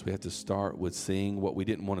kindness. We have to start with seeing what we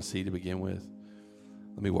didn't want to see to begin with.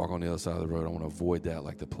 Let me walk on the other side of the road. I want to avoid that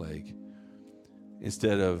like the plague.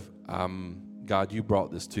 Instead of, God, you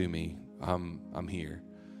brought this to me. I'm here.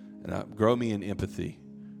 And grow me in empathy.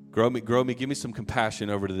 Grow me, give me some compassion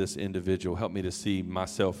over to this individual. Help me to see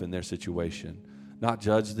myself in their situation. Not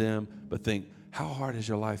judge them, but think, how hard has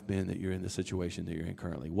your life been that you're in the situation that you're in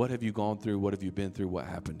currently? What have you gone through? What have you been through? What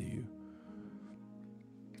happened to you?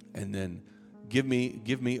 And then give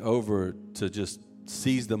me over to just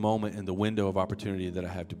seize the moment and the window of opportunity that I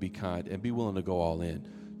have to be kind and be willing to go all in.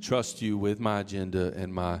 Trust you with my agenda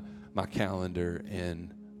and my calendar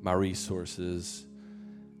and my resources.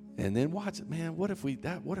 And then watch, man, what if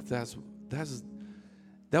that's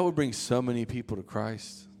that would bring so many people to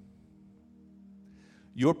Christ.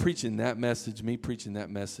 Your preaching that message, me preaching that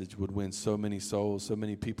message would win so many souls. So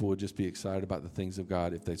many people would just be excited about the things of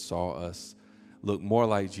God if they saw us look more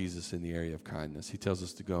like Jesus in the area of kindness. He tells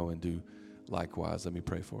us to go and do likewise. Let me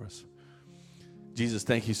pray for us. Jesus,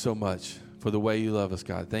 thank you so much for the way you love us,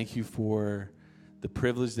 God. Thank you for the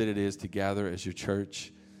privilege that it is to gather as your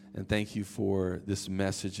church. And thank you for this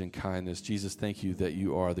message in kindness. Jesus, thank you that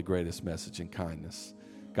you are the greatest message in kindness.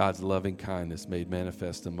 God's loving kindness made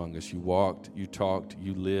manifest among us. You walked, you talked,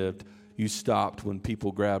 you lived. You stopped when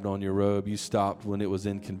people grabbed on your robe. You stopped when it was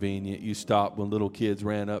inconvenient. You stopped when little kids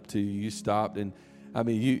ran up to you. You stopped, and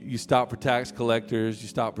you stopped for tax collectors. You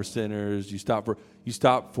stopped for sinners. You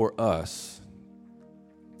stopped for us.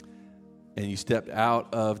 And you stepped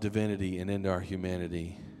out of divinity and into our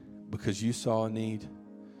humanity because you saw a need.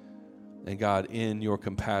 And God, in your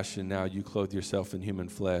compassion, now you clothe yourself in human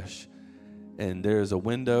flesh. And there's a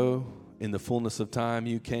window in the fullness of time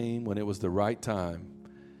you came when it was the right time.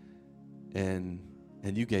 And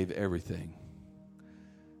you gave everything.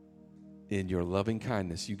 In your loving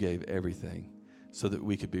kindness, you gave everything so that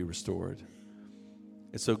we could be restored.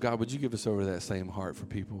 And so, God, would you give us over that same heart for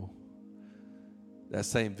people? That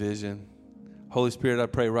same vision? Holy Spirit, I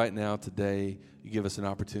pray right now, today, you give us an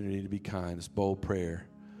opportunity to be kind. It's bold prayer.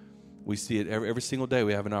 We see it every single day.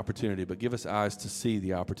 We have an opportunity, but give us eyes to see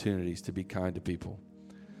the opportunities to be kind to people,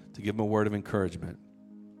 to give them a word of encouragement,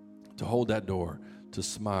 to hold that door, to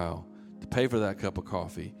smile, to pay for that cup of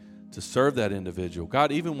coffee, to serve that individual.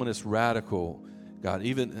 God, even when it's radical, God,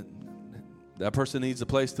 even that person needs a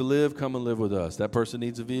place to live, come and live with us. That person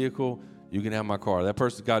needs a vehicle, you can have my car. That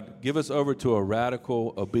person, God, give us over to a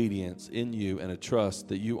radical obedience in you and a trust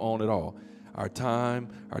that you own it all. Our time,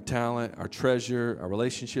 our talent, our treasure, our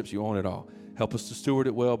relationships, you own it all. Help us to steward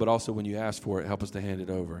it well, but also when you ask for it, help us to hand it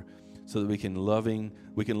over so that we can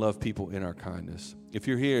love people in our kindness. If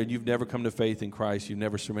you're here and you've never come to faith in Christ, you've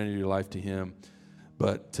never surrendered your life to him,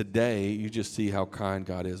 but today you just see how kind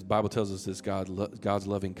God is. The Bible tells us it's God's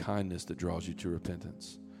loving kindness that draws you to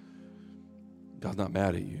repentance. God's not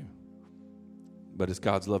mad at you, but it's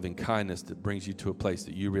God's loving kindness that brings you to a place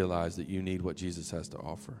that you realize that you need what Jesus has to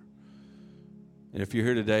offer. And if you're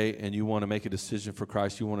here today and you want to make a decision for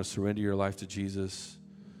Christ, you want to surrender your life to Jesus,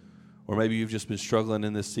 or maybe you've just been struggling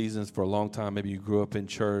in this season for a long time. Maybe you grew up in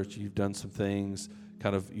church, you've done some things,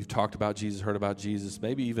 you've talked about Jesus, heard about Jesus,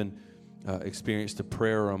 maybe even experienced a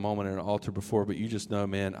prayer or a moment at an altar before, but you just know,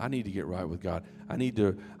 man, I need to get right with God. I need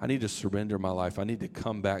to surrender my life. I need to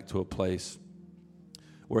come back to a place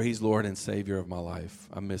where he's Lord and Savior of my life.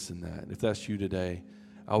 I'm missing that. If that's you today,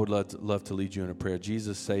 I would love to lead you in a prayer.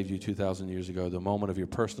 Jesus saved you 2,000 years ago. The moment of your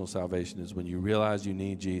personal salvation is when you realize you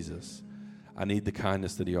need Jesus. I need the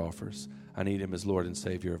kindness that he offers. I need him as Lord and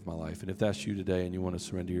Savior of my life. And if that's you today and you want to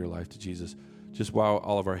surrender your life to Jesus, just while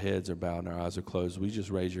all of our heads are bowed and our eyes are closed, we just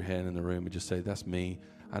raise your hand in the room and just say, that's me.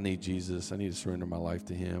 I need Jesus. I need to surrender my life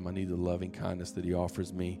to him. I need the loving kindness that he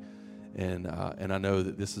offers me. And I know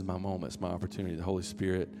that this is my moment. It's my opportunity. The Holy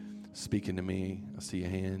Spirit speaking to me. I see a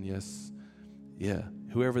hand. Yes. Yeah.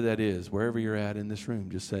 Whoever that is, wherever you're at in this room,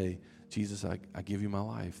 just say, Jesus, I give you my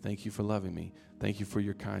life. Thank you for loving me. Thank you for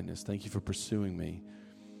your kindness. Thank you for pursuing me.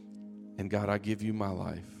 And God, I give you my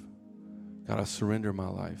life. God, I surrender my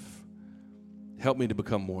life. Help me to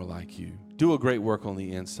become more like you. Do a great work on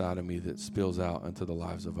the inside of me that spills out into the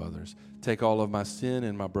lives of others. Take all of my sin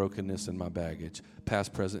and my brokenness and my baggage,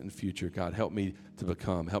 past, present, and future. God, help me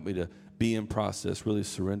to be in process, really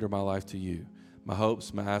surrender my life to you. My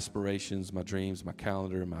hopes, my aspirations, my dreams, my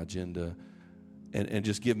calendar, my agenda, and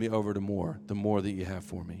just give me over to the more that you have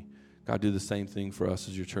for me. God, do the same thing for us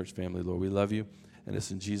as your church family, Lord. We love you, and it's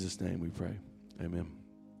in Jesus' name we pray. Amen.